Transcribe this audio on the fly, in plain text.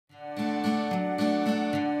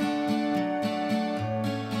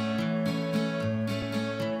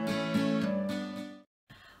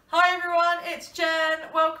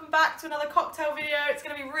to another cocktail video. It's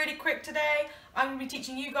going to be really quick today. I'm going to be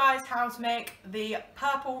teaching you guys how to make the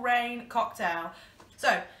Purple Rain cocktail.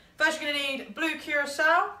 So, first you're going to need blue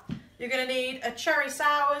Curacao. You're going to need a cherry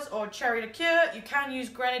sours or cherry liqueur. You can use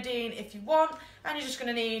grenadine if you want. And you're just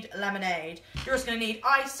going to need lemonade. You're just going to need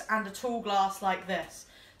ice and a tall glass like this.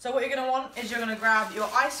 So what you're going to want is you're going to grab your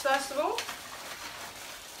ice first of all.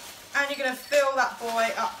 And you're going to fill that boy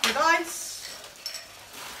up with ice.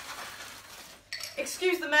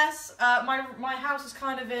 Excuse the mess, my house is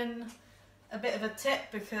kind of in a bit of a tip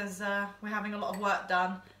because we're having a lot of work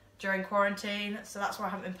done during quarantine, so that's why I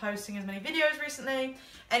haven't been posting as many videos recently.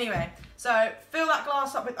 Anyway, so fill that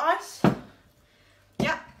glass up with ice.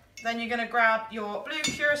 Yeah, then you're going to grab your blue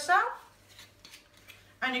Curacao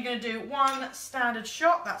and you're going to do one standard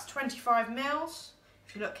shot, that's 25 mils,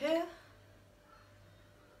 if you look here.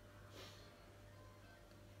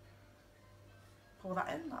 Pour that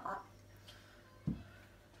in like that.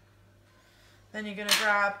 Then you're going to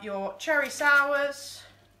grab your cherry sours.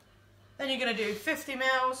 Then you're going to do 50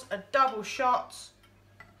 mils, a double shot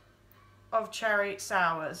of cherry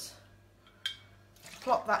sours.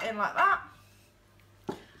 Plop that in like that.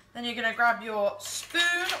 Then you're going to grab your spoon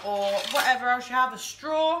or whatever else you have, a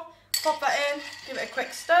straw. Pop that in, give it a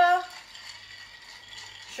quick stir.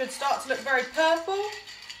 Should start to look very purple.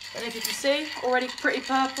 But if you can see, already pretty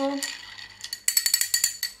purple.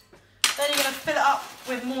 Then you're going to fill it up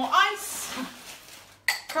with more ice.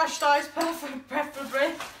 Crushed ice,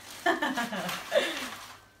 preferably. There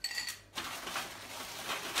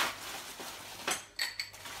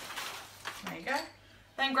you go.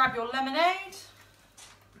 Then grab your lemonade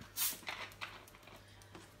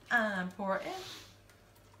and pour it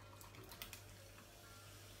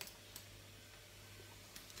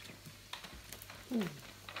in.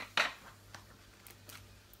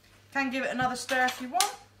 Can give it another stir if you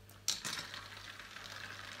want.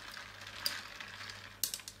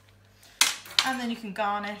 And then you can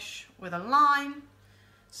garnish with a lime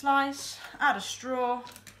slice, add a straw,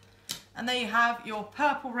 and there you have your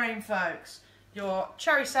Purple Rain, folks. Your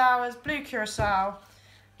cherry sours, blue Curacao,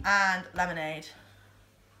 and lemonade.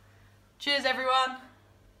 Cheers, everyone.